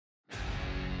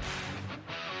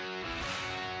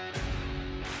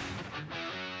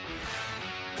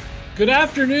Good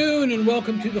afternoon and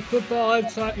welcome to the Football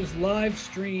Outsiders live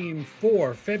stream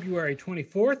for February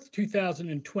 24th,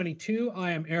 2022.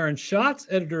 I am Aaron Schatz,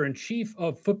 editor-in-chief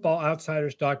of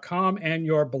FootballOutsiders.com and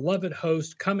your beloved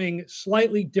host, coming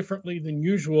slightly differently than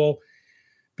usual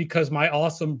because my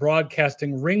awesome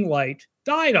broadcasting ring light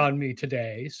died on me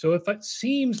today. So if it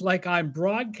seems like I'm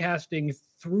broadcasting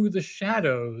through the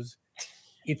shadows,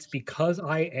 it's because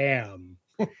I am.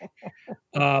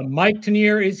 Mike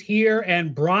Tanier is here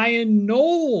and Brian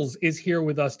Knowles is here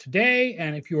with us today.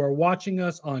 And if you are watching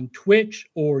us on Twitch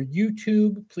or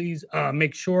YouTube, please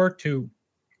make sure to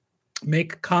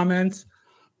make comments.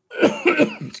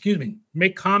 Excuse me.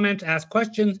 Make comments, ask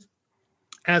questions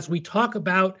as we talk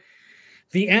about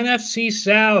the NFC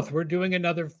South. We're doing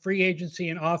another free agency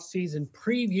and offseason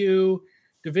preview,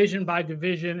 division by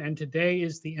division, and today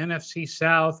is the NFC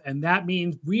South, and that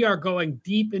means we are going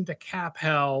deep into cap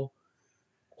hell.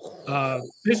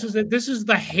 This is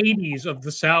the Hades of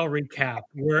the salary cap,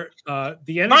 where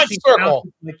the NFC South,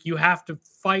 like, you have to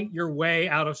fight your way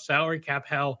out of salary cap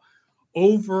hell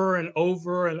over and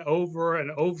over and over and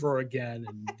over again,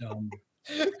 and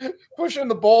pushing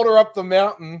the boulder up the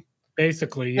mountain.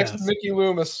 Basically, yes. Next to Mickey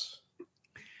Loomis.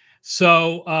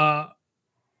 So,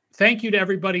 thank you to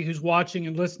everybody who's watching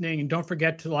and listening. And don't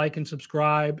forget to like and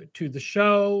subscribe to the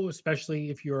show,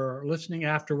 especially if you're listening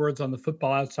afterwards on the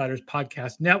Football Outsiders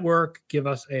Podcast Network. Give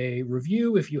us a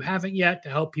review if you haven't yet to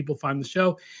help people find the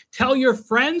show. Tell your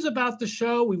friends about the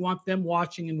show. We want them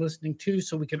watching and listening too,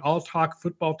 so we can all talk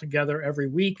football together every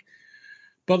week.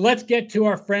 But let's get to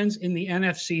our friends in the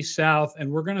NFC South. And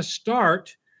we're going to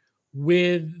start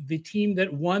with the team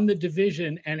that won the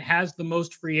division and has the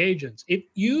most free agents. If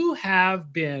you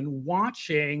have been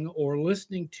watching or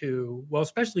listening to, well,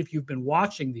 especially if you've been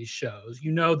watching these shows,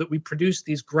 you know that we produce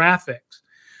these graphics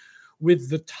with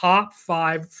the top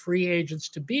 5 free agents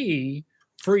to be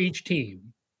for each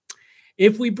team.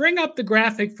 If we bring up the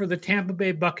graphic for the Tampa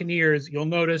Bay Buccaneers, you'll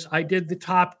notice I did the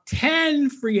top 10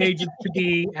 free agents to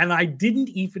be, and I didn't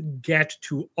even get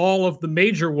to all of the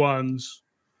major ones.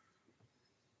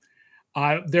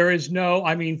 There is no,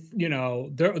 I mean, you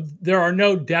know, there are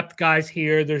no depth guys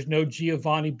here. There's no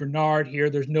Giovanni Bernard here.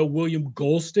 There's no William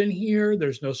Golston here.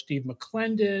 There's no Steve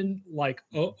McClendon. Like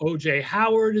O.J.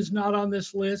 Howard is not on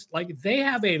this list. Like, they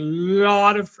have a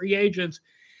lot of free agents.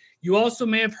 You also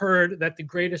may have heard that the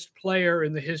greatest player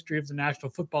in the history of the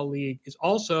National Football League is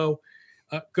also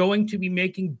going to be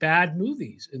making bad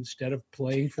movies instead of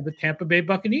playing for the Tampa Bay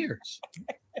Buccaneers.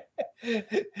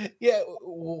 Yeah,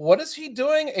 what is he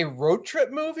doing? A road trip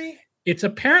movie? It's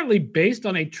apparently based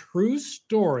on a true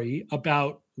story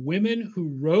about women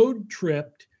who road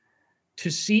tripped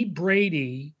to see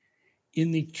Brady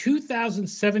in the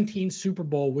 2017 Super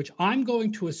Bowl, which I'm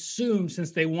going to assume,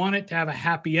 since they want it to have a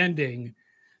happy ending,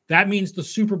 that means the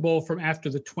Super Bowl from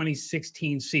after the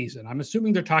 2016 season. I'm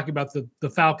assuming they're talking about the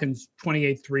Falcons'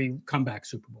 28-3 comeback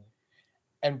Super Bowl.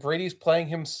 And Brady's playing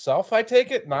himself, I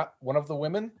take it, not one of the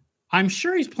women? I'm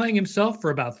sure he's playing himself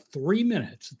for about 3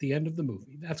 minutes at the end of the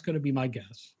movie. That's going to be my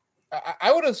guess.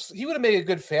 He would have made a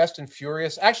good Fast and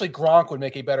Furious. Actually, Gronk would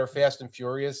make a better Fast and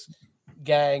Furious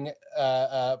gang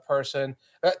person.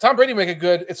 Tom Brady would make a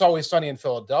good It's Always Sunny in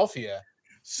Philadelphia.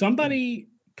 Somebody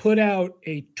put out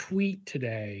a tweet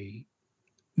today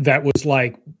that was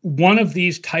like, one of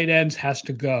these tight ends has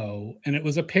to go. And it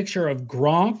was a picture of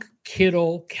Gronk,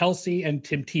 Kittle, Kelsey, and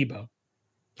Tim Tebow.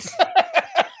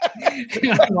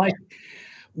 Like,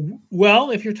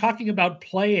 well, if you're talking about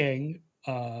playing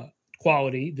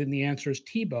quality, then the answer is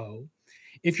Tebow.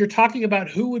 If you're talking about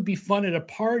who would be fun at a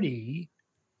party,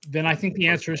 then I think the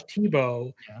answer is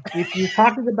Tebow. If you're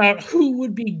talking about who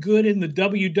would be good in the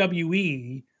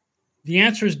WWE, the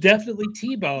answer is definitely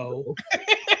Tebow.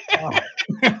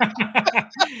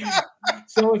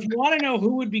 So if you want to know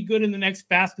who would be good in the next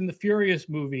Fast and the Furious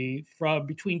movie from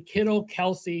between Kittle,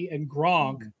 Kelsey, and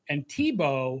Gronk and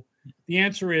Tebow, the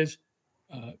answer is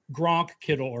Gronk,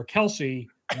 Kittle, or Kelsey,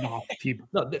 not Tebow.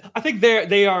 No, I think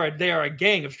they are a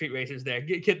gang of street racers there.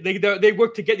 They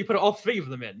work to get you put all 3 of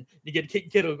them in. You get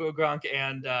Kittle, Gronk,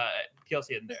 and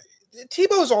Kelsey in there.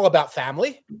 Tebow's all about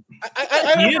family.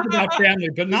 He is about family,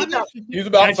 but not he's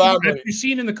about family. As you've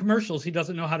seen in the commercials, he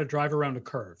doesn't know how to drive around a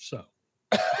curve. So,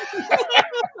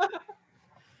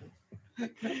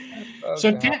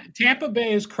 Tampa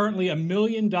Bay is currently $1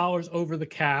 million over the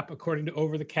cap, according to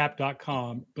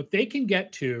overthecap.com, but they can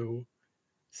get to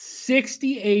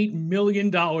 $68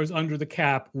 million under the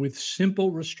cap with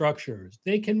simple restructures.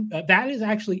 They can. That is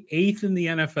actually 8th in the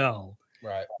NFL.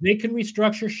 Right. They can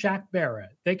restructure Shaq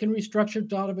Barrett. They can restructure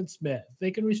Donovan Smith. They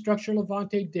can restructure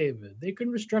Levante David. They can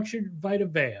restructure Vita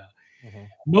Vea.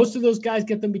 Most of those guys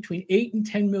get them between $8 and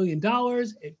 $10 million.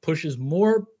 It pushes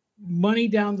more money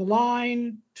down the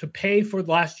line to pay for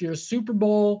last year's Super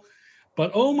Bowl.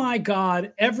 But oh my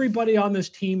God, everybody on this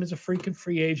team is a freaking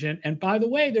free agent. And by the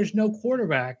way, there's no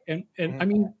quarterback. And I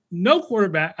mean, no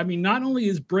quarterback. I mean, not only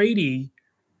is Brady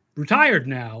retired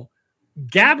now,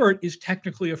 Gabbert is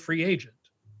technically a free agent.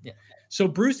 Yeah. So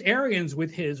Bruce Arians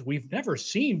with his, we've never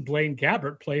seen Blaine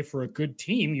Gabbert play for a good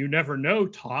team. You never know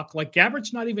talk. Like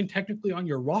Gabbert's not even technically on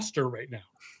your roster right now.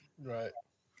 Right.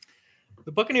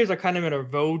 The Buccaneers are kind of in a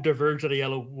road diverge of the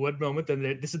yellow wood moment,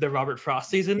 and this is their Robert Frost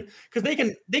season, because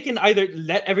they can either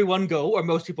let everyone go or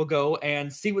most people go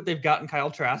and see what they've got in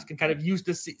Kyle Trask and kind of use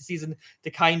this season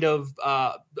to kind of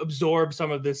absorb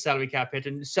some of this salary cap hit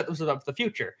and set themselves up for the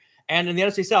future. And in the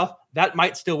NFC South, that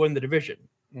might still win the division.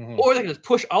 Or they can just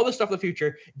push all this stuff in the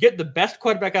future, get the best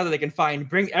quarterback out that they can find,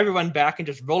 bring everyone back, and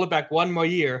just roll it back one more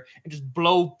year and just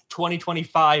blow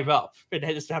 2025 up and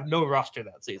just have no roster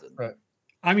that season. Right.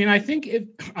 I mean, I think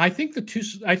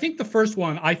the first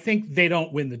one, I think they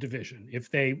don't win the division. If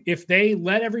they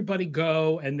let everybody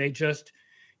go and they just,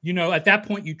 at that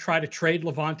point you try to trade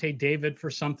Levante David for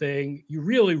something, you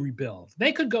really rebuild.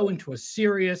 They could go into a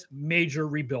serious major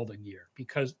rebuilding year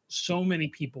because so many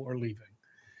people are leaving.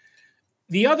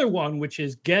 The other one, which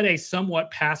is get a somewhat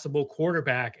passable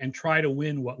quarterback and try to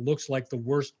win what looks like the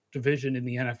worst division in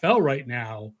the NFL right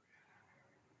now,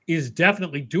 is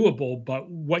definitely doable, but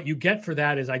what you get for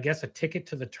that is, I guess, a ticket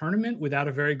to the tournament without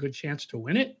a very good chance to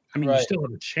win it. I mean, You still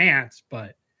have a chance,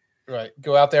 but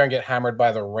go out there and get hammered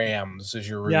by the Rams as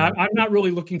your yeah. I'm not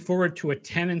really looking forward to a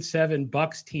 10-7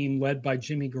 Bucs team led by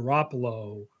Jimmy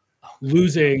Garoppolo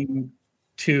losing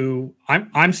to.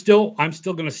 I'm still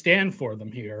going to stand for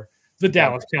them here. The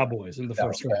Dallas Cowboys in the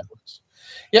first round.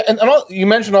 Yeah, and you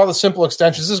mentioned all the simple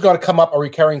extensions. This is going to come up a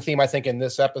recurring theme, I think, in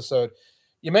this episode.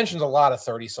 You mentioned a lot of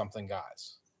 30-something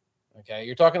guys. Okay,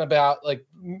 you're talking about like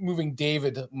moving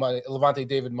Levante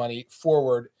David money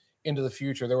forward into the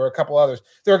future. There were a couple others.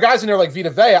 There are guys in there like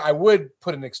Vita Vea I would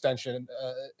put an extension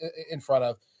in front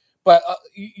of, but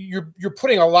you're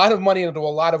putting a lot of money into a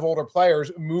lot of older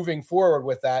players moving forward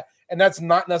with that, and that's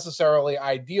not necessarily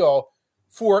ideal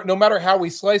for no matter how we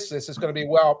slice this. It's going to be,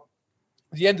 well,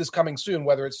 the end is coming soon,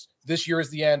 whether it's this year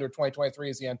is the end or 2023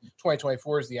 is the end,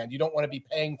 2024 is the end. You don't want to be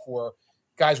paying for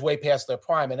guys way past their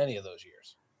prime in any of those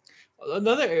years.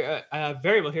 Another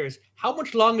variable here is how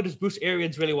much longer does Bruce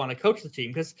Arians really want to coach the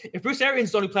team? Because if Bruce Arians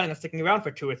is only planning on sticking around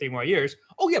for 2 or 3 more years,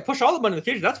 push all the money in the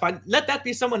future. That's fine. Let that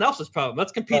be someone else's problem.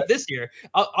 Let's compete this year.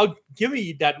 I'll give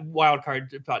me that wild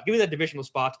card spot. Give me that divisional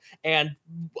spot, and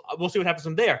we'll see what happens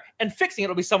from there. And fixing it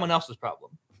will be someone else's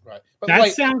problem. Right. But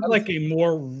that sounds like a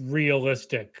more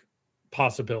realistic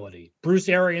possibility. Bruce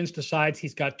Arians decides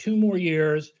he's got 2 more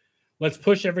years. Let's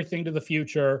push everything to the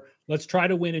future. Let's try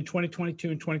to win in 2022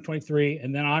 and 2023,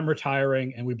 and then I'm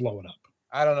retiring and we blow it up.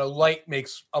 I don't know. Light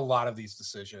makes a lot of these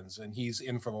decisions, and he's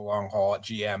in for the long haul at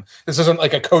GM. This isn't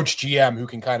like a coach GM who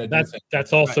can kind of do things.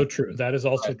 That's also true. That is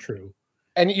also true.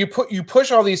 And you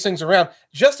push all these things around.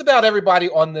 Just about everybody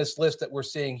on this list that we're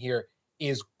seeing here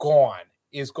is gone.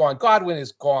 Godwin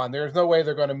is gone. There's no way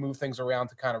they're going to move things around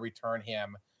to kind of return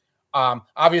him.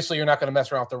 Obviously, you're not going to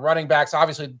mess around with the running backs.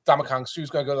 Obviously, Ndamukong Suh's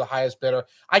going to go to the highest bidder.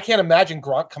 I can't imagine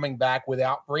Gronk coming back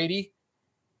without Brady.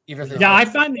 I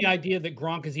find the idea that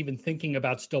Gronk is even thinking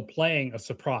about still playing a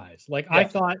surprise. Like I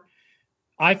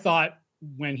thought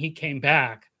when he came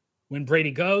back, when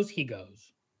Brady goes, he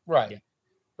goes. Right. Yeah.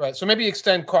 Right. So maybe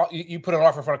extend. You put an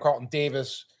offer in front of Carlton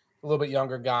Davis, a little bit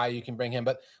younger guy. You can bring him,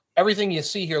 but everything you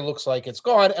see here looks like it's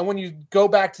gone. And when you go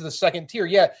back to the second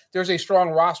tier, there's a strong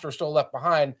roster still left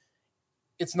behind.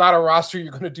 It's not a roster you're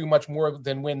going to do much more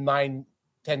than win 9-10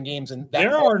 games. And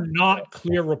there are not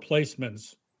clear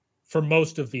replacements for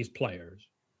most of these players.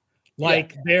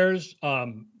 There's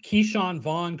Keyshawn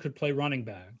Vaughn could play running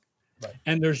back. Right.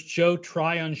 And there's Joe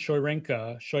Tryon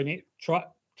Shoyinka.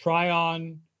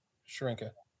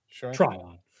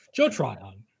 Joe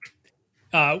Tryon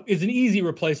is an easy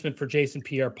replacement for Jason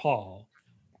Pierre-Paul.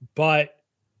 But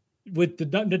with the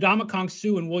Ndamukong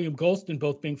Suh and William Golston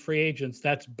both being free agents,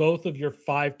 that's both of your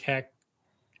 5 tech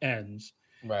ends.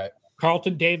 Right.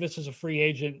 Carlton Davis is a free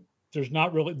agent. There's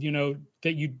not really,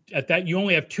 you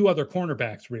only have 2 other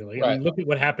cornerbacks, really. Right. I mean, look at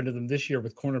what happened to them this year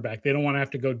with cornerback. They don't want to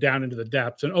have to go down into the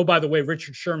depths. And, by the way,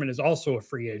 Richard Sherman is also a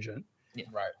free agent. Yeah.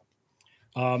 Right.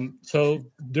 So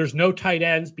there's no tight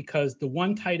ends because the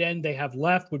one tight end they have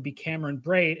left would be Cameron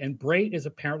Brate, and Brate is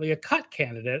apparently a cut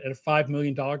candidate at a $5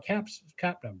 million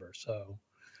cap number. So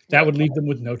that would leave them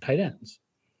with no tight ends.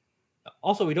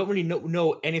 Also, we don't really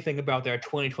know anything about their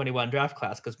 2021 draft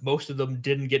class because most of them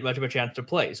didn't get much of a chance to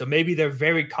play. So maybe they're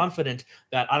very confident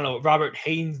that, I don't know, Robert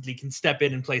Hainsley can step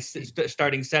in and play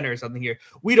starting center or something here.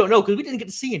 We don't know because we didn't get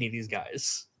to see any of these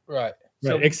guys. Right.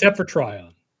 So, except for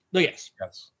Tryon. No, yes.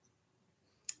 Yes.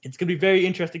 It's going to be very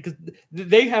interesting because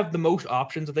they have the most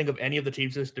options, I think, of any of the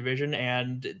teams in this division,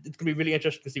 and it's going to be really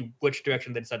interesting to see which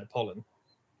direction they decide to pull in.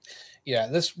 Yeah,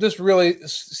 this really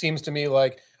seems to me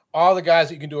like all the guys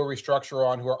that you can do a restructure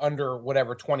on who are under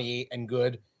whatever 28 and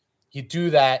good, you do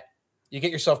that, you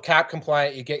get yourself cap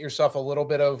compliant, you get yourself a little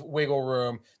bit of wiggle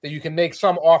room that you can make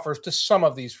some offers to some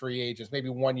of these free agents, maybe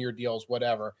 1-year deals,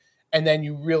 whatever, and then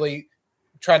you really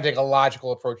try and take a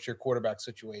logical approach to your quarterback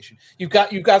situation. You've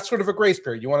got sort of a grace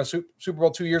period. You won a Super Bowl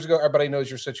 2 years ago. Everybody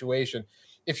knows your situation.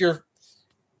 If you're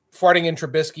farting in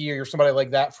Trubisky or you're somebody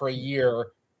like that for a year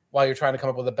while you're trying to come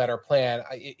up with a better plan,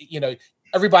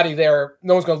 everybody there,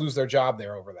 no one's going to lose their job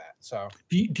there over that. So,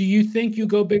 do you think you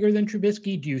go bigger than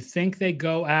Trubisky? Do you think they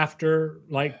go after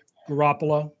like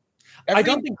Garoppolo? I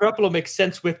don't think Garoppolo makes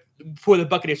sense for the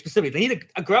Buccaneers specifically. They need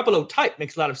a Garoppolo type,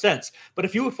 makes a lot of sense. But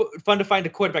if you were fun to find a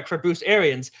quarterback for Bruce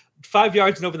Arians, 5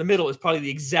 yards and over the middle is probably the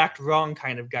exact wrong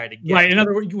kind of guy to get. Right. In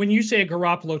other words, when you say a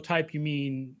Garoppolo type, you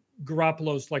mean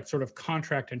Garoppolo's like sort of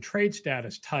contract and trade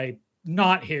status type,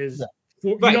 not his. Yeah.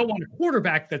 You don't want a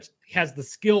quarterback that has the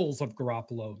skills of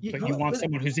Garoppolo, but you want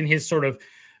someone who's in his sort of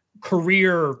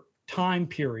career time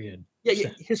period. Yeah,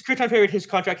 his career time period, his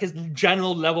contract, his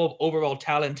general level of overall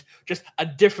talent, just a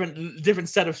different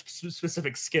set of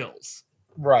specific skills.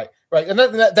 Right. And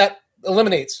that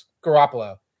eliminates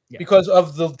Garoppolo because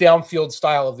of the downfield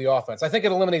style of the offense. I think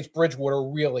it eliminates Bridgewater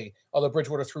really, although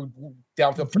Bridgewater threw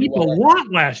downfield pretty well. A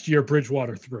lot last year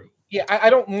Bridgewater threw. Yeah, I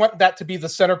don't want that to be the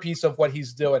centerpiece of what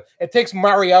he's doing. It takes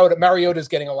Mariota. Mariota's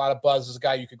getting a lot of buzz as a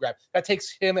guy you could grab. That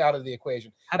takes him out of the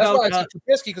equation. That's why I said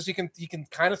Trubisky, because he can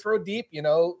kind of throw deep,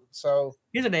 So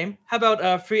here's a name. How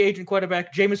about free agent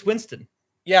quarterback Jameis Winston?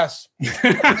 Yes. Right.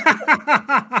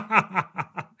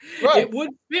 It would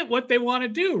fit what they want to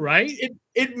do, right?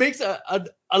 It makes an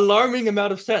alarming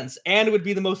amount of sense, and it would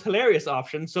be the most hilarious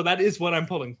option. So that is what I'm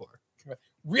pulling for.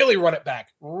 Really run it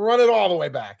back. Run it all the way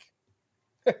back.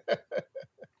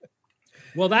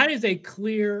 Well, that is a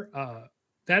clear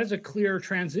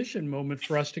transition moment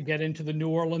for us to get into the New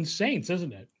Orleans Saints,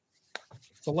 isn't it?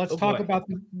 So let's talk about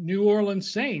the New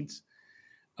Orleans Saints,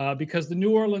 because the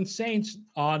New Orleans Saints,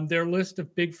 on their list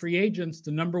of big free agents,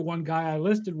 the number one guy I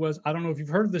listed was, I don't know if you've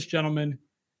heard of this gentleman,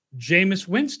 Jameis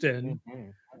Winston,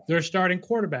 their starting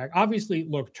quarterback. Obviously,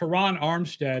 look, Teron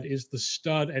Armstead is the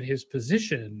stud at his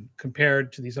position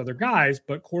compared to these other guys,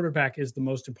 but quarterback is the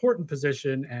most important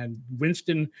position. And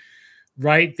Winston,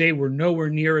 right, they were nowhere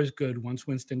near as good once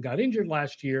Winston got injured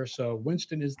last year. So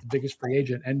Winston is the biggest free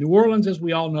agent. And New Orleans, as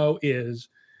we all know, is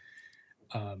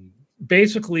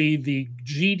basically the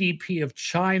GDP of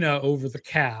China over the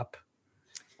cap.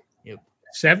 Yep.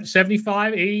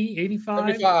 75, 80,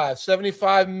 85?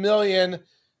 75 million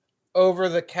over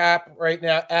the cap right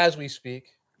now as we speak.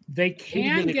 They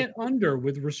can get under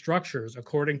with restructures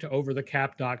according to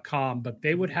overthecap.com, but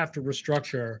they would have to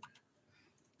restructure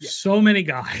so many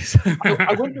guys.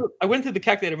 I went through the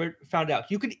calculator and found out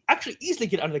you could actually easily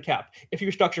get under the cap if you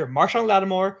restructure Marshawn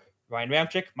Lattimore, Ryan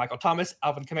Ramczyk, Michael Thomas,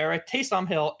 Alvin Kamara, Taysom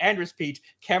Hill, Andrews Pete,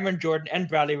 Cameron Jordan, and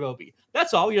Bradley Roby.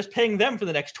 That's all. You're just paying them for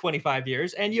the next 25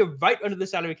 years, and you're right under the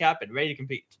salary cap and ready to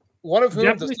compete. One of whom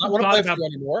does not want to play for you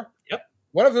anymore. Yep.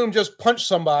 One of whom just punched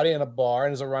somebody in a bar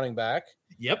and is a running back.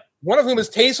 Yep. One of whom is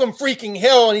Taysom freaking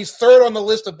Hill, and he's third on the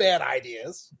list of bad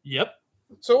ideas. Yep.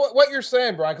 So what you're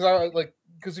saying, Brian,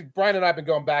 because Brian and I have been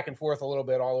going back and forth a little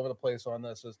bit all over the place on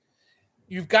this, is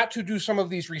you've got to do some of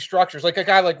these restructures. Like a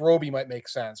guy like Roby might make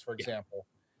sense, for example.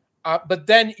 But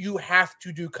then you have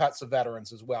to do cuts of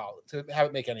veterans as well to have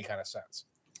it make any kind of sense.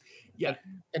 Yeah.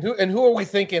 And who are we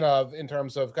thinking of in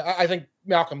terms of? I think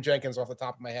Malcolm Jenkins off the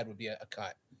top of my head would be a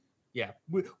cut. Yeah,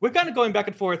 we're kind of going back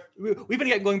and forth. We've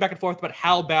been going back and forth about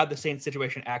how bad the Saints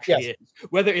situation actually is,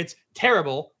 whether it's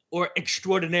terrible or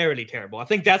extraordinarily terrible. I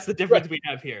think that's the difference we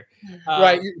have here.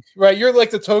 Right. You're like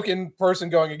the token person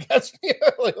going against me,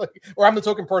 or I'm the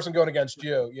token person going against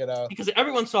you. Because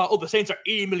everyone saw, the Saints are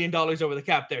 $80 million over the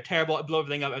cap. They're terrible. I blow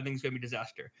everything up. Everything's going to be a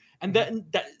disaster. And then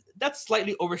that's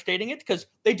slightly overstating it because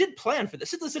they did plan for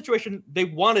this. This is the situation they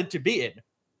wanted to be in.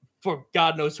 For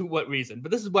God knows what reason,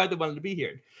 but this is why they wanted to be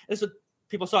here. And so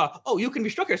people saw, you can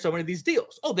restructure so many of these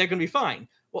deals. Oh, they're going to be fine.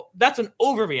 Well, that's an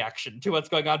overreaction to what's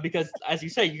going on because, as you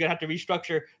say, you're going to have to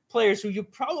restructure players who you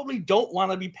probably don't want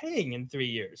to be paying in 3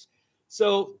 years.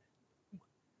 So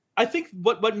I think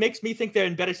what makes me think they're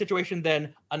in better situation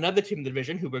than another team in the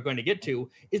division, who we're going to get to,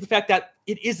 is the fact that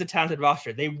it is a talented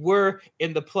roster. They were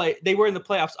in the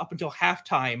playoffs up until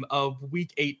halftime of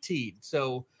week 18.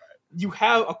 So you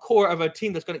have a core of a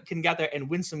team can get there and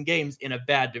win some games in a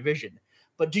bad division.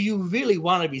 But do you really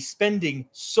want to be spending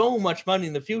so much money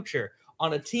in the future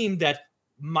on a team that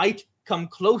might come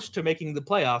close to making the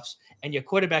playoffs, and your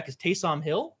quarterback is Taysom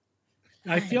Hill?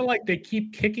 I feel like they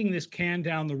keep kicking this can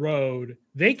down the road.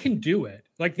 They can do it.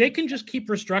 Like, they can just keep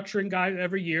restructuring guys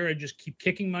every year and just keep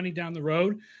kicking money down the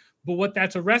road. But what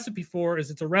that's a recipe for is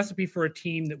it's a recipe for a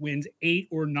team that wins 8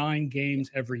 or 9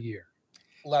 games every year.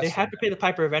 They have to pay the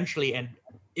piper eventually, and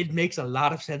it makes a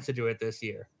lot of sense to do it this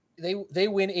year. They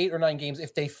win 8 or 9 games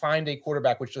if they find a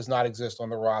quarterback, which does not exist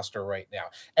on the roster right now.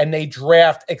 And they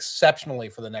draft exceptionally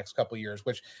for the next couple of years,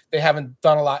 which they haven't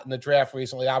done a lot in the draft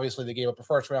recently. Obviously, they gave up a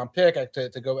first-round pick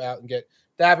to go out and get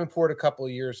Davenport a couple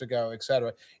of years ago, et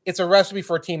cetera. It's a recipe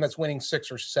for a team that's winning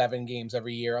 6 or 7 games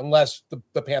every year, unless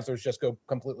the Panthers just go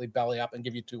completely belly up and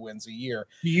give you 2 wins a year.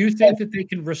 Do you think that they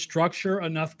can restructure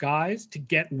enough guys to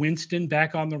get Winston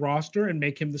back on the roster and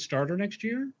make him the starter next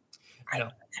year?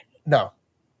 No.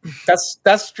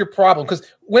 That's your problem, because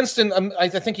Winston, I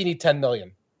think you need $10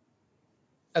 million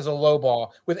as a low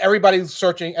ball, with everybody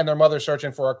searching and their mother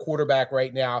searching for a quarterback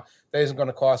right now that isn't going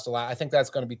to cost a lot. I think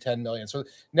that's going to be $10 million. So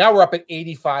now we're up at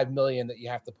 $85 million that you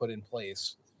have to put in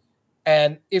place.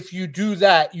 And if you do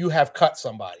that, you have cut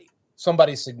somebody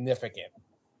significant.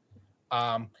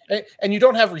 And you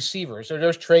don't have receivers. So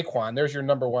there's Traquan. There's your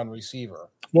number 1 receiver.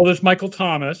 Well, there's Michael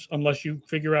Thomas, unless you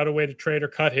figure out a way to trade or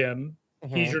cut him.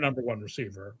 Mm-hmm. He's your number 1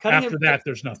 receiver. Cutting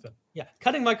There's nothing. Yeah,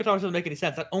 cutting Michael Thomas doesn't make any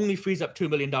sense. That only frees up $2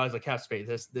 million of cap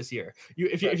space this year.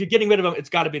 If you're getting rid of him, it's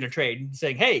got to be in a trade.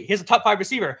 Saying, hey, here's a top 5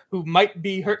 receiver who might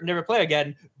be hurt and never play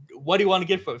again. What do you want to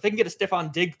get for him? If they can get a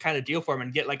Stephon Diggs kind of deal for him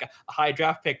and get like a high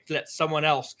draft pick to let someone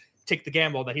else take the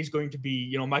gamble that he's going to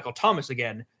be, Michael Thomas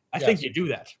again, I think you do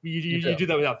that. You do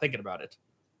that without thinking about it.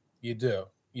 You do.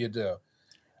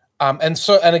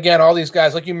 And again, all these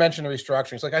guys, like you mentioned, the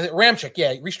restructurings. Like I said, Ramczyk,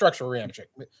 restructure Ramczyk,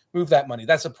 move that money.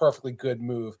 That's a perfectly good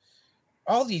move.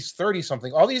 All these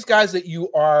 30-something, all these guys that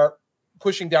you are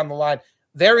pushing down the line,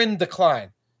 they're in decline.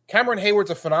 Cameron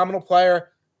Hayward's a phenomenal player.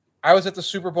 I was at the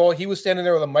Super Bowl. He was standing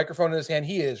there with a microphone in his hand.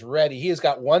 He is ready. He has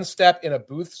got one step in a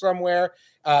booth somewhere.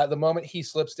 The moment he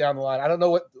slips down the line, I don't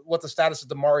know what the status of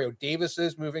DeMario Davis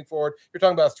is moving forward. You're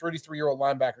talking about a 33-year-old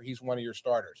linebacker. He's one of your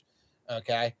starters.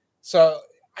 Okay, so.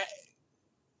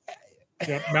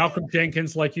 Malcolm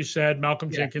Jenkins, like you said,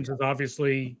 Jenkins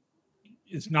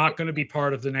is not going to be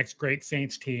part of the next great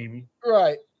Saints team.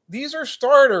 Right. These are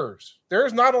starters.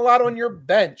 There's not a lot on your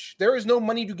bench. There is no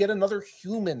money to get another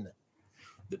human.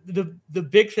 The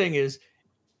big thing is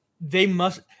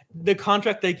the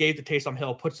contract they gave to Taysom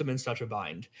Hill puts them in such a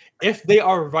bind. If they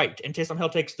are right and Taysom Hill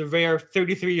takes the rare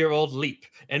 33-year-old leap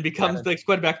and becomes the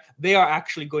quarterback, they are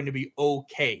actually going to be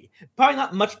okay. Probably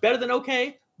not much better than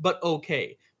okay, but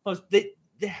okay.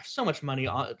 They have so much money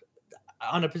on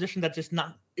a position that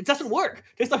it doesn't work.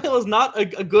 Taysom Hill is not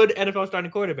a good NFL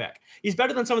starting quarterback. He's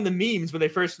better than some of the memes when they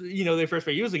first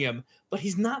were using him, but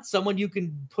he's not someone you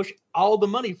can push all the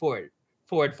money forward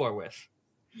with.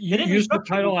 The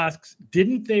title asks,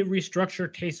 didn't they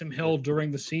restructure Taysom Hill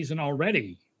during the season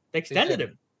already? They extended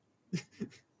him.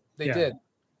 They did.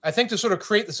 I think to sort of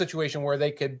create the situation where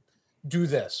they could do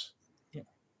this.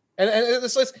 And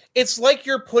it's like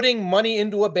you're putting money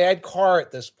into a bad car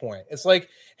at this point. It's like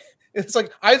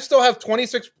I still have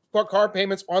 26 car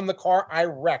payments on the car I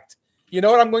wrecked. You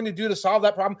know what I'm going to do to solve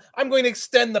that problem? I'm going to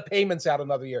extend the payments out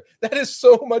another year. That is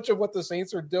so much of what the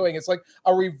Saints are doing. It's like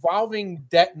a revolving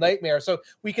debt nightmare. So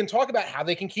we can talk about how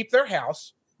they can keep their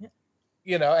house,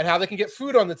 and how they can get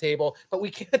food on the table, but we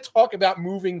can't talk about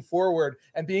moving forward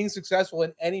and being successful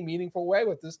in any meaningful way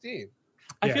with this team.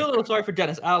 I feel a little sorry for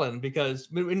Dennis Allen, because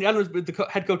when Allen was with the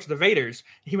head coach of the Raiders,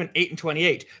 he went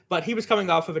 8-28, but he was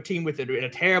coming off of a team with a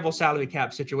terrible salary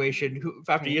cap situation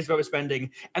after years of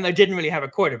overspending, and they didn't really have a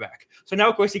quarterback. So now,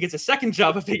 of course, he gets a second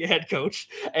job of being a head coach,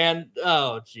 and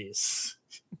oh, jeez.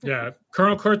 Yeah,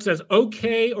 Colonel Kurt says,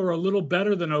 okay or a little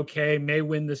better than okay may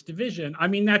win this division. I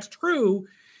mean, that's true.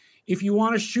 If you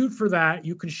want to shoot for that,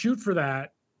 you can shoot for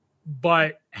that,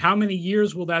 but how many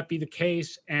years will that be the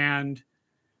case? And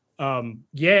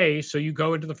so you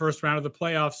go into the first round of the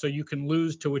playoffs so you can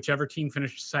lose to whichever team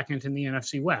finished second in the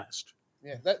NFC West.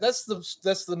 Yeah, that's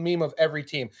the meme of every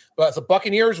team. But if the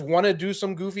Buccaneers want to do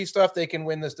some goofy stuff, they can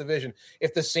win this division.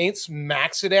 If the Saints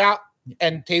max it out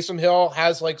and Taysom Hill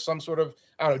has like some sort of,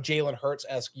 Jalen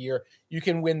Hurts-esque year, you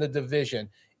can win the division.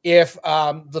 If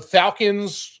the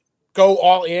Falcons go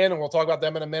all in, and we'll talk about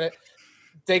them in a minute,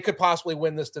 they could possibly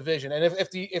win this division. And if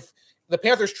the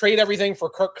Panthers trade everything for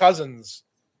Kirk Cousins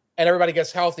and everybody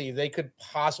gets healthy, they could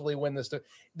possibly win this.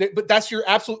 But that's your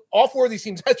absolute, all four of these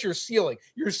teams, that's your ceiling.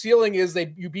 Your ceiling is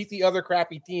you beat the other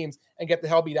crappy teams and get the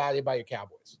hell beat out of you by your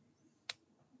Cowboys.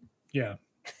 Yeah.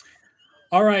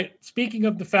 All right. Speaking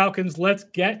of the Falcons, let's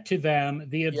get to them.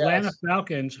 The Atlanta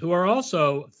Falcons, who are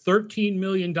also $13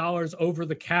 million over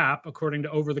the cap, according to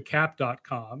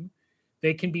overthecap.com.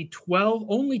 They can be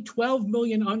only 12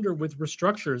 million under with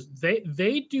restructures.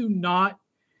 They do not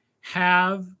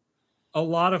have a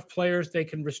lot of players they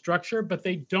can restructure, but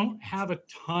they don't have a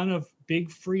ton of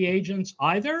big free agents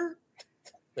either.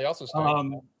 They also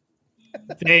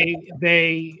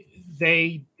they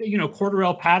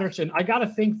Cordarrelle Patterson. I got to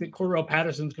think that Cordarrelle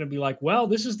Patterson's going to be like, well,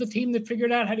 this is the team that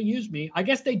figured out how to use me. I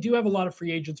guess they do have a lot of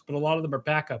free agents, but a lot of them are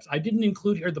backups. I didn't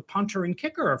include here the punter and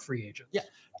kicker are free agents. Yeah.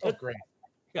 Oh, great.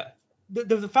 Yeah.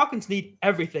 The Falcons need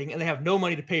everything, and they have no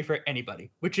money to pay for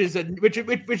anybody, which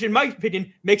in my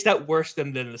opinion makes that worse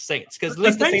than the Saints, because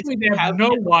essentially they have no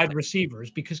wide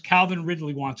receivers because Calvin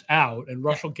Ridley wants out and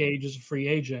Russell Gage is a free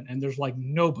agent, and there's like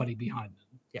nobody behind them.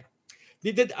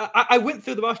 Yeah, I went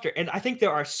through the roster, and I think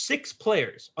there are 6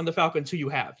 players on the Falcons who you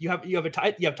have. You're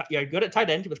good at tight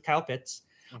end with Kyle Pitts.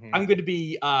 Mm-hmm. I'm going to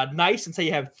be nice and say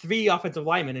you have 3 offensive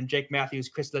linemen in Jake Matthews,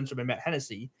 Chris Lindstrom, and Matt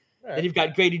Hennessy. Right. Then you've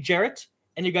got Grady Jarrett.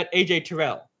 And you got AJ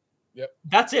Terrell. Yep.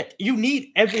 That's it. You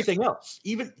need everything else.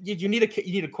 Even you need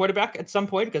a quarterback at some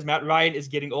point because Matt Ryan is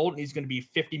getting old and he's going to be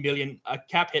 $50 million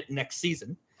cap hit next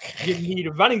season. You need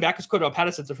a running back because Cordarrelle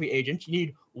Patterson's a free agent. You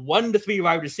need 1 to 3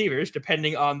 wide receivers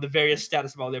depending on the various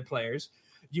status of all their players.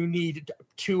 You need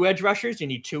 2 edge rushers. You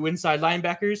need 2 inside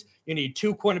linebackers. You need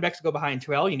 2 cornerbacks to go behind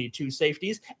Terrell. You need 2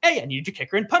 safeties. And you need your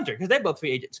kicker and punter because they're both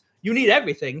free agents. You need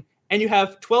everything. And you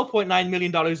have $12.9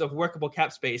 million of workable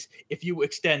cap space if you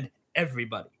extend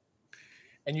everybody.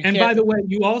 And by the way,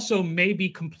 you also may be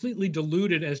completely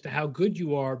deluded as to how good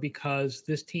you are because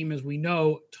this team, as we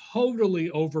know, totally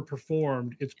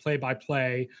overperformed its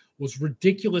play-by-play, was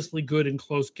ridiculously good in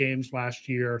close games last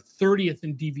year, 30th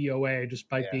in DVOA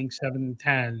despite being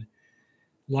 7-10.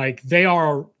 Like, they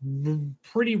are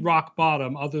pretty rock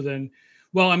bottom other than,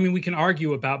 well, I mean, we can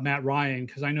argue about Matt Ryan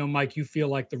because I know, Mike, you feel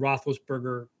like the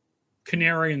Roethlisberger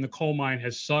canary in the coal mine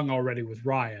has sung already with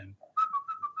Ryan.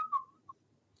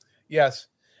 Yes.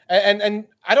 And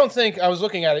I don't think, I was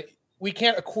looking at it, we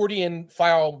can't accordion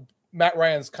file Matt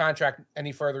Ryan's contract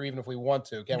any further, even if we want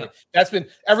to, can we?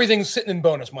 Everything's sitting in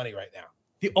bonus money right now.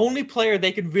 The only player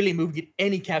they can really move to get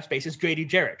any cap space is Grady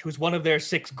Jarrett, who's one of their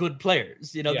 6 good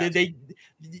players.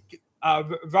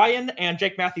 Ryan and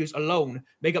Jake Matthews alone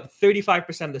make up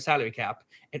 35% of the salary cap,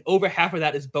 and over half of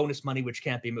that is bonus money, which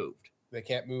can't be moved. They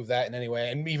can't move that in any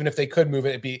way. And even if they could move it,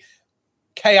 it'd be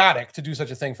chaotic to do such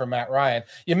a thing for Matt Ryan.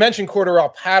 You mentioned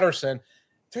Cordarrelle Patterson.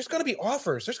 There's going to be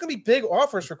offers. There's going to be big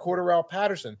offers for Cordarrelle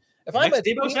Patterson. If I'm a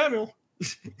Deebo Samuel.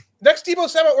 Next Deebo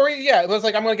Samuel, or it was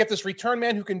like, I'm going to get this return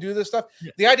man who can do this stuff.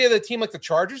 Yeah. The idea that a team like the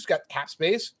Chargers got cap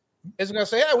space isn't going to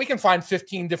say, yeah, we can find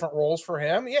 15 different roles for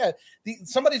him. Yeah,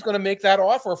 somebody's going to make that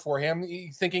offer for him,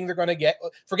 thinking they're going to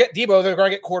forget Deebo, they're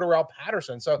going to get Cordarrelle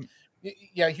Patterson. So,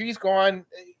 yeah, he's gone.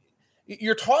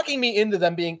 You're talking me into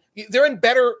them being they're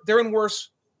in worse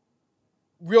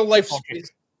real life.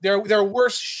 They're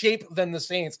worse shape than the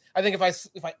Saints. I think if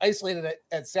I isolated it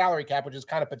at salary cap, which is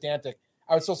kind of pedantic,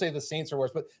 I would still say the Saints are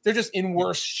worse, but they're just in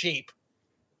worse shape.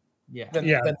 Yeah.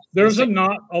 There's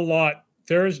not a lot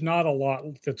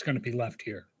that's going to be left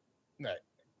here.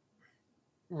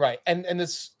 Right. And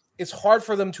it's hard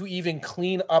for them to even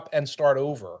clean up and start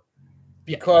over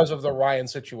because of the Ryan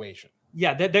situation.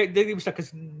 Yeah, they're stuck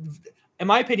because, in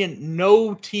my opinion,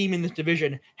 no team in this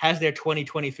division has their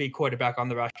 2023 quarterback on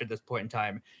the roster at this point in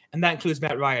time, and that includes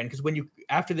Matt Ryan. Because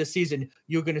after this season,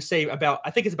 you're going to save about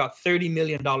 $30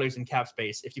 million in cap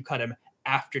space if you cut him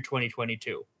after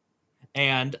 2022,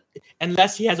 and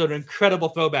unless he has an incredible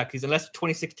throwback season, unless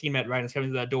 2016 Matt Ryan is coming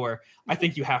to that door, I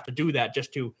think you have to do that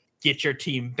just to get your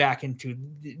team back into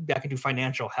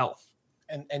financial health.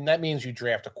 And that means you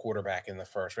draft a quarterback in the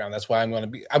first round. That's why I'm going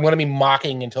to be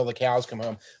mocking until the cows come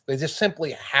home. They just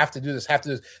simply have to do this.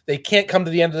 They can't come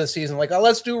to the end of the season like, oh,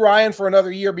 let's do Ryan for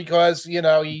another year because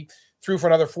he threw for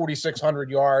another 4,600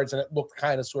 yards and it looked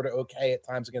kind of sort of okay at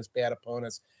times against bad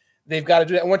opponents. They've got to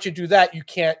do that. And once you do that, you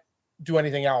can't do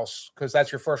anything else because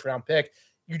that's your first round pick.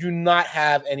 You do not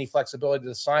have any flexibility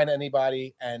to sign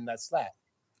anybody, and that's that.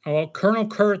 Well, Colonel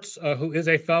Kurtz, who is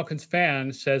a Falcons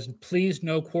fan, says, please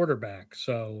no quarterback.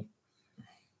 So,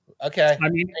 okay. I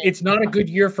mean, it's not a good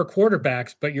year for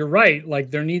quarterbacks, but you're right. Like,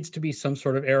 there needs to be some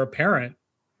sort of heir apparent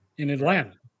in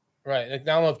Atlanta. Right. Like, I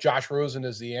don't know if Josh Rosen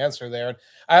is the answer there. And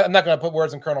I'm not going to put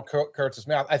words in Colonel Kurtz's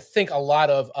mouth. I think a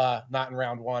lot of not in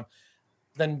round one,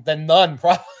 then none,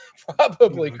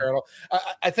 probably Colonel.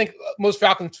 I think most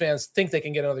Falcons fans think they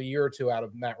can get another year or two out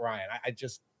of Matt Ryan. I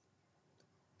just,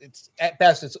 it's at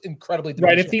best, it's incredibly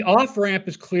right. If the off ramp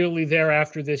is clearly there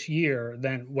after this year,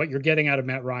 then what you're getting out of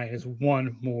Matt Ryan is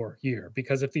one more year.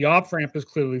 Because if the off ramp is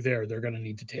clearly there, they're going to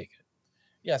need to take it.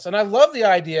 Yes, and I love the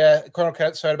idea Colonel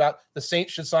Kurtz said about the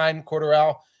Saints should sign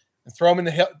Cordarrelle and throw him in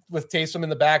the with Taysom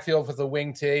in the backfield with a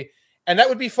wing T. And that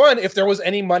would be fun if there was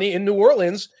any money in New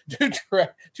Orleans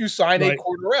to sign a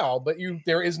Cordarrelle. But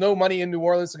there is no money in New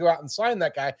Orleans to go out and sign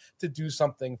that guy to do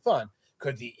something fun.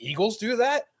 Could the Eagles do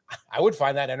that? I would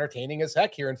find that entertaining as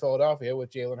heck here in Philadelphia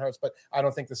with Jalen Hurts, but I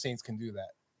don't think the Saints can do that.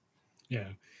 Yeah.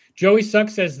 Joey Suck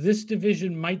says this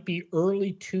division might be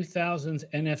early 2000s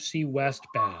NFC West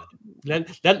bad.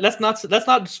 Let's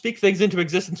not speak things into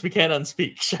existence we can't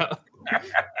unspeak.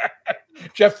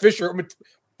 Jeff Fisher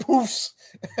poofs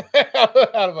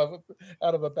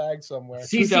out of a bag somewhere.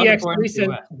 CCX3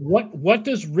 said, "What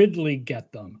does Ridley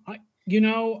get them?"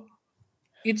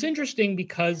 It's interesting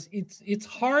because it's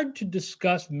hard to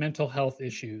discuss mental health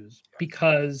issues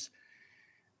because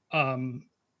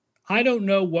I don't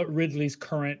know what Ridley's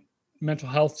current mental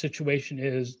health situation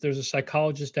is. There's a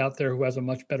psychologist out there who has a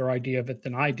much better idea of it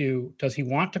than I do. Does he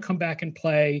want to come back and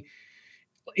play?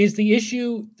 Was the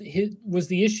issue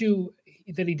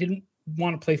that he didn't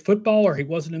want to play football, or he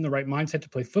wasn't in the right mindset to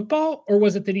play football, or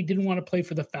was it that he didn't want to play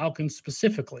for the Falcons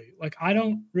specifically? Like, I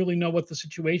don't really know what the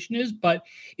situation is, but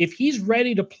if he's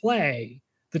ready to play,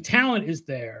 the talent is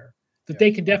there. That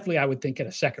they could definitely, I would think, get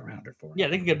a second rounder for him. Yeah,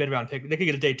 they could get a mid-round pick. They could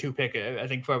get a day 2 pick, I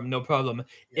think, for no problem,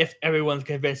 if everyone's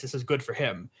convinced this is good for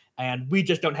him. And we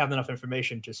just don't have enough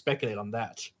information to speculate on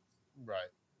that. Right.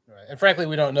 And frankly,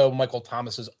 we don't know Michael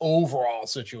Thomas's overall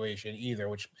situation either,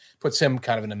 which puts him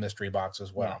kind of in a mystery box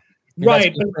as well. Yeah.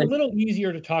 Right, but it's a little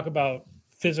easier to talk about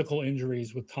physical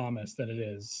injuries with Thomas than it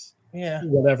is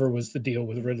whatever was the deal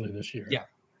with Ridley this year. Yeah.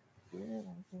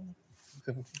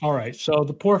 All right, so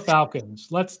the poor Falcons.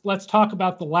 Let's talk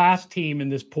about the last team in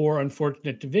this poor,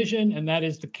 unfortunate division, and that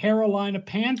is the Carolina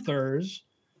Panthers,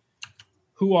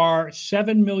 who are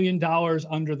 $7 million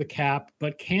under the cap,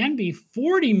 but can be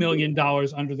 $40 million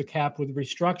under the cap with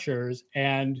restructures,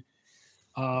 and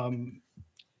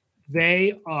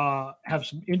they have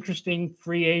some interesting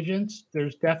free agents.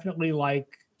 There's definitely I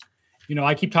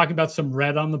keep talking about some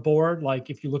red on the board. Like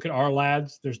if you look at our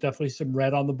lads, there's definitely some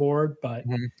red on the board, but.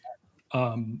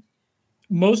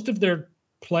 Most of their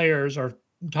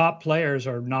top players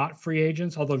are not free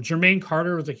agents, although Jermaine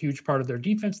Carter was a huge part of their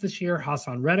defense this year.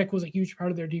 Hassan Reddick was a huge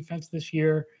part of their defense this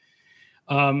year.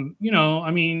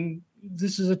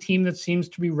 This is a team that seems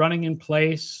to be running in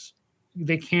place.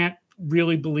 They can't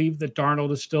really believe that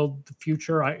Darnold is still the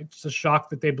future. It's a shock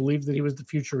that they believed that he was the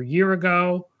future a year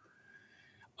ago.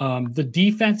 The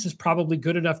defense is probably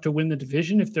good enough to win the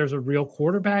division if there's a real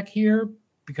quarterback here,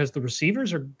 because the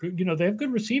receivers are good. They have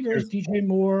good receivers, DJ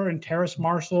Moore and Terrace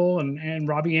Marshall and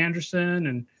Robbie Anderson.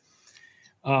 And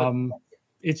they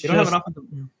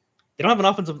don't have an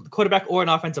offensive quarterback or an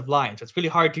offensive line. So it's really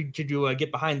hard to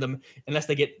get behind them unless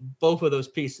they get both of those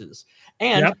pieces.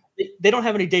 And they don't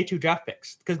have any day 2 draft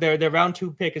picks because their round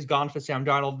 2 pick is gone for Sam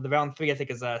Darnold. The round 3, I think,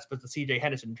 is supposed to CJ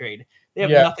Henderson trade. They have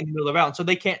nothing in the middle of the round. So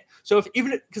they can't. So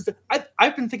because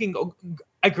I've been thinking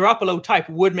a Garoppolo type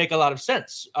would make a lot of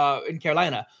sense in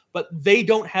Carolina, but they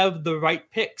don't have the right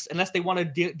picks unless they want to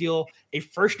deal a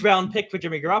first round pick for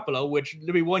Jimmy Garoppolo, which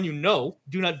there'll be one,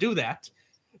 do not do that.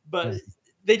 But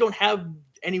they don't have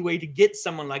any way to get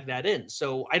someone like that in.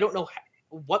 So I don't know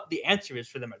what the answer is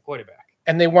for them at quarterback.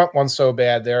 And they want one so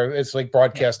bad there. It's like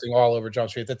broadcasting all over Jump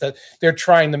Street that they're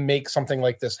trying to make something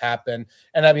like this happen.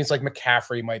 And that means like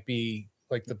McCaffrey might be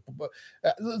like the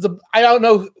I don't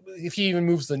know if he even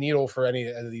moves the needle for any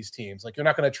of these teams. Like, you're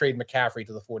not going to trade McCaffrey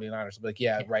to the 49ers. Like,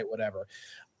 right, whatever.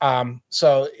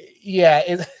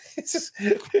 It's just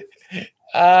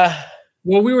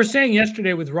well, we were saying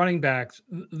yesterday with running backs,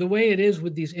 the way it is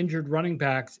with these injured running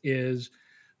backs is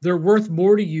they're worth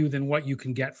more to you than what you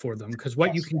can get for them, because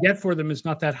what you can get for them is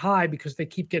not that high because they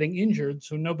keep getting injured.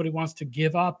 So nobody wants to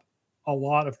give up a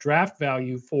lot of draft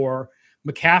value for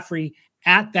McCaffrey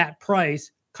at that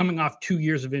price coming off 2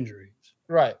 years of injuries.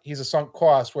 Right. He's a sunk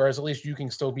cost, whereas at least you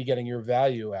can still be getting your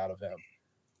value out of him.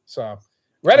 So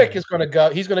Reddick is going to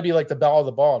go. He's going to be like the bell of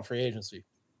the ball in free agency.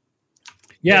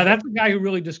 Yeah, that's a guy who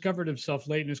really discovered himself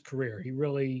late in his career. He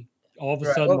really, all of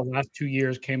a sudden, the last 2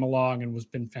 years came along and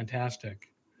been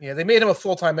fantastic. Yeah, they made him a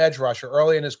full-time edge rusher.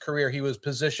 Early in his career, he was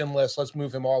positionless. Let's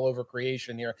move him all over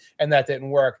creation here. And that didn't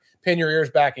work. Pin your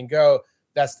ears back and go.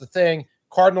 That's the thing.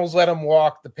 Cardinals let him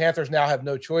walk. The Panthers now have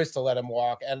no choice to let him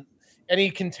walk. And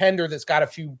any contender that's got a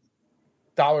few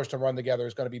dollars to run together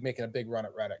is going to be making a big run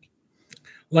at Reddick.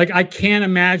 Like, I can't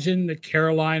imagine that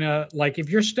Carolina, like, if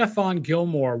you're Stephon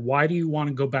Gilmore, why do you want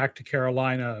to go back to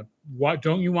Carolina? Why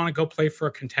don't you want to go play for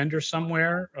a contender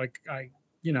somewhere? Like,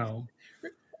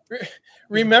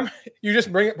 Remember, you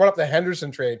just brought up the Henderson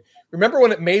trade. Remember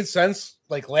when it made sense,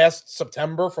 like last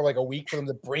September, for like a week for them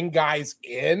to bring guys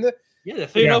in? Yeah, the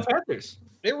 3-0 Panthers.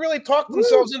 They really talked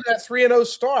themselves into that 3-0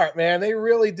 start, man. They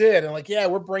really did. And like, yeah,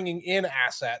 we're bringing in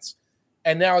assets.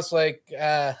 And now it's like,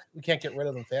 we can't get rid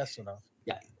of them fast enough.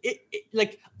 Yeah,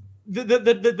 like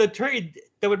the trade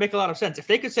that would make a lot of sense if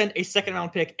they could send a second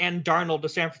round pick and Darnold to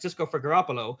San Francisco for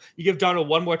Garoppolo. You give Darnold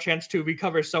one more chance to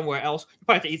recover somewhere else. You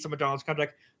probably have to eat some of Darnold's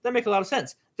contract. That makes a lot of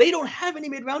sense. They don't have any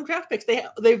mid round draft picks. They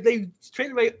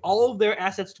traded away all of their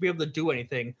assets to be able to do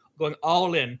anything, going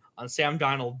all in on Sam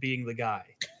Darnold being the guy.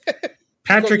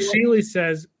 Patrick Seeley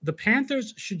says the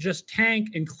Panthers should just tank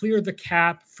and clear the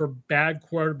cap for bad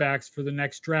quarterbacks for the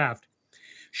next draft.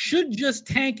 Should just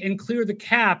tank and clear the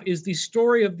cap is the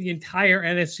story of the entire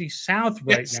NFC South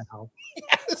right now.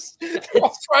 Yes. They're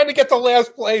all trying to get to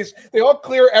last place. They all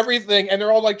clear everything, and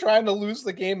they're all like trying to lose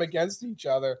the game against each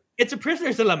other. It's a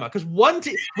prisoner's dilemma because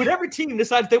whatever team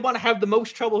decides they want to have the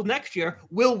most trouble next year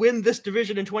will win this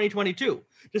division in 2022.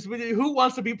 Just who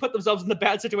wants to put themselves in the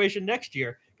bad situation next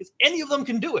year? Because any of them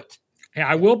can do it. Hey,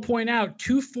 I will point out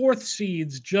 2 fourth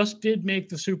seeds just did make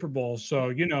the Super Bowl.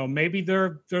 So, maybe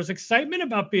there's excitement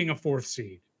about being a 4th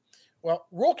seed. Well,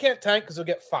 Rule can't tank because he'll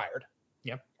get fired.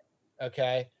 Yep.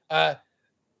 Okay.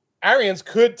 Arians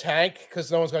could tank because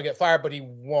no one's going to get fired, but he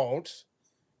won't.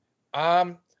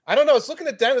 I don't know. It's looking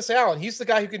at Dennis Allen. He's the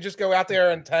guy who can just go out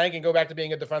there and tank and go back to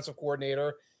being a defensive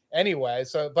coordinator anyway.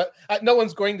 So, but no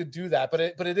one's going to do that. But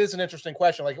it is an interesting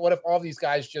question. Like, what if all these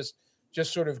guys just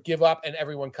sort of give up and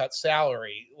everyone cuts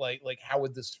salary? Like how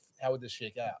would this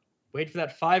shake out? Wait for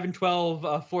that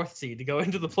 5-12 4th seed to go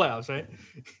into the playoffs, right?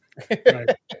 Right.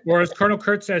 Or as Colonel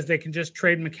Kurt says, they can just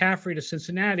trade McCaffrey to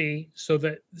Cincinnati so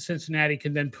that Cincinnati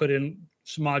can then put in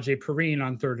Samaje Perine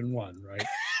on 3rd and 1, right?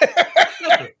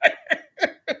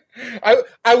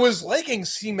 I was liking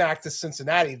C-Mac to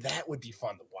Cincinnati. That would be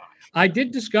fun to watch. I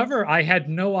did discover, I had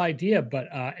no idea, but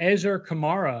Ezer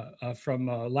Kamara from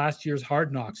last year's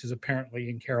Hard Knocks is apparently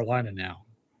in Carolina now.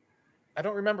 I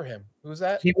don't remember him. Who was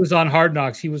that? He was on Hard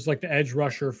Knocks. He was like the edge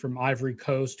rusher from Ivory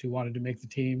Coast who wanted to make the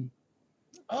team.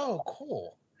 Oh,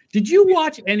 cool. Did you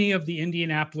watch any of the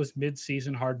Indianapolis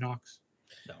mid-season Hard Knocks?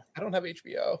 No, I don't have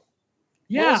HBO.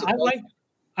 Yeah,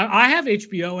 I have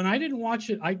HBO and I didn't watch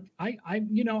it. I've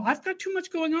got too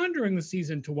much going on during the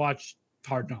season to watch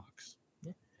Hard Knocks.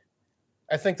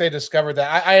 I think they discovered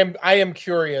that. I am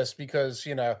curious because,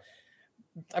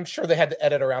 I'm sure they had to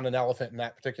edit around an elephant in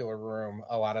that particular room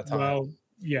a lot of times. Well,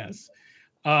 yes.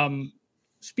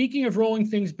 Speaking of rolling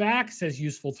things back, says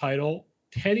useful title,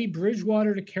 Teddy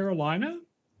Bridgewater to Carolina.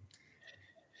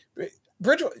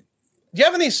 Bridgewater, do you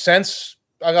have any sense?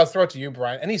 I'll throw it to you,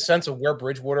 Brian. Any sense of where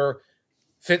Bridgewater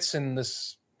fits in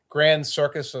this grand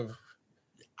circus of?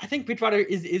 I think Bridgewater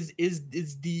is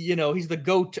the he's the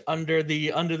goat under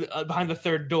the behind the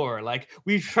third door. Like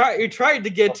we tried to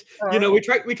get we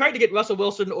tried to get Russell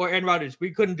Wilson or Aaron Rodgers.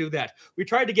 We couldn't do that. We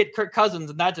tried to get Kirk Cousins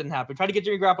and that didn't happen. We tried to get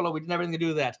Jimmy Garoppolo. We didn't have anything to do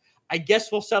with that. I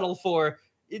guess we'll settle for.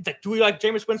 Do we like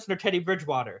Jameis Winston or Teddy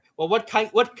Bridgewater? Well,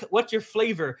 what's your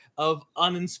flavor of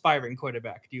uninspiring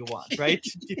quarterback do you want, right?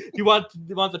 do you want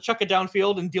the chuck it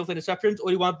downfield and deal with interceptions, or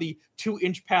do you want the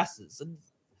 2-inch passes?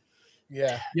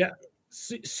 Yeah.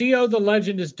 CO the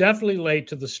Legend is definitely late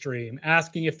to the stream,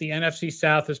 asking if the NFC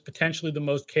South is potentially the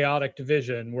most chaotic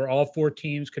division where all 4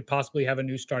 teams could possibly have a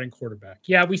new starting quarterback.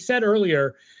 Yeah, we said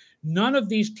earlier, none of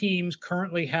these teams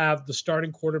currently have the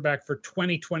starting quarterback for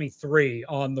 2023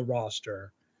 on the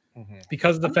roster.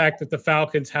 Because of the fact that the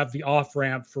Falcons have the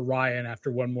off-ramp for Ryan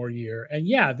after one more year. And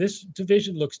yeah, this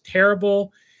division looks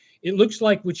terrible. It looks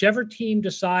like whichever team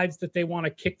decides that they want to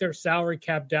kick their salary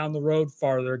cap down the road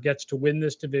farther gets to win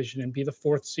this division and be the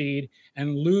 4th seed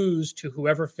and lose to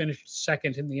whoever finished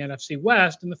second in the NFC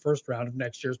West in the first round of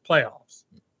next year's playoffs.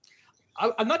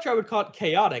 I'm not sure I would call it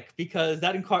chaotic because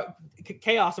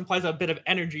chaos implies a bit of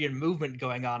energy and movement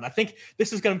going on. I think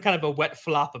this is going to be kind of a wet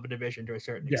flop of a division to a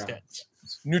certain extent.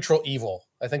 It's neutral evil.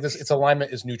 I think its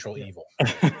alignment is neutral evil.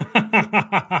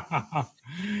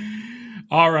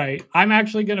 All right. I'm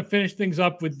actually going to finish things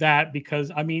up with that because,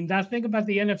 that thing about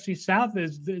the NFC South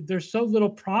is there's so little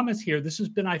promise here. This has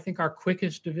been, I think, our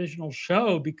quickest divisional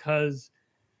show because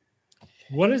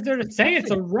what is there to say?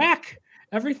 It's a wreck.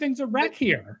 Everything's a wreck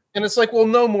here. And it's like, we'll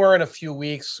know more in a few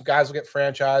weeks. Guys will get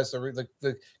franchised.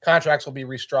 The contracts will be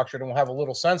restructured, and we'll have a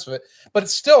little sense of it. But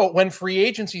it's still, when free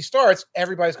agency starts,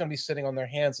 everybody's going to be sitting on their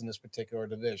hands in this particular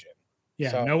division.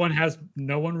 Yeah, so, no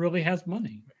one really has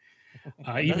money.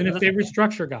 Even if they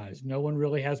restructure guys, no one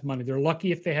really has money. They're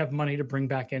lucky if they have money to bring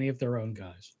back any of their own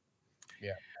guys.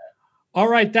 Yeah. All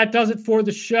right, that does it for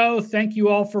the show. Thank you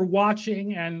all for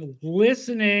watching and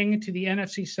listening to the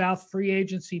NFC South free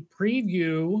agency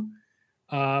preview.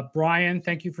 Brian,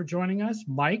 thank you for joining us.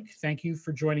 Mike, thank you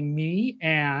for joining me.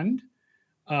 And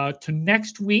to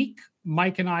next week,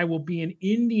 Mike and I will be in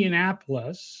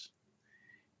Indianapolis.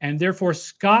 And therefore,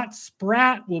 Scott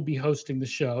Spratt will be hosting the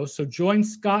show. So join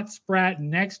Scott Spratt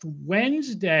next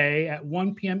Wednesday at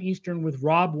 1 p.m. Eastern with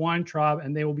Rob Weintraub,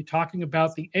 and they will be talking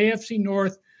about the AFC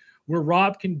North, where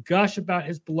Rob can gush about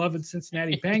his beloved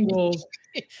Cincinnati Bengals.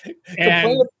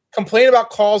 And complain about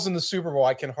calls in the Super Bowl.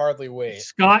 I can hardly wait.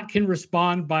 Scott can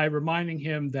respond by reminding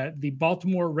him that the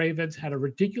Baltimore Ravens had a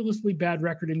ridiculously bad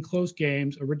record in close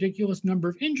games, a ridiculous number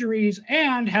of injuries,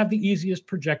 and have the easiest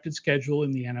projected schedule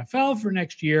in the NFL for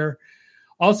next year.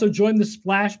 Also, join the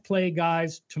Splash Play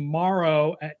guys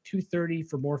tomorrow at 2:30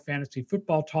 for more fantasy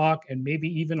football talk and maybe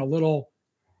even a little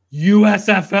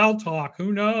USFL talk.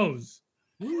 Who knows?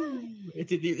 The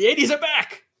 80s are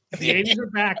back. The 80s are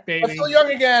back, baby. I'm still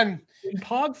young again. In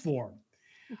pog form.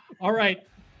 All right.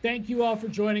 Thank you all for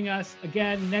joining us.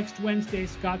 Again, next Wednesday,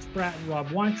 Scott Spratt and Rob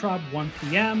Weintraub, 1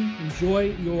 p.m.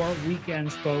 Enjoy your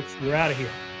weekends, folks. We're out of here.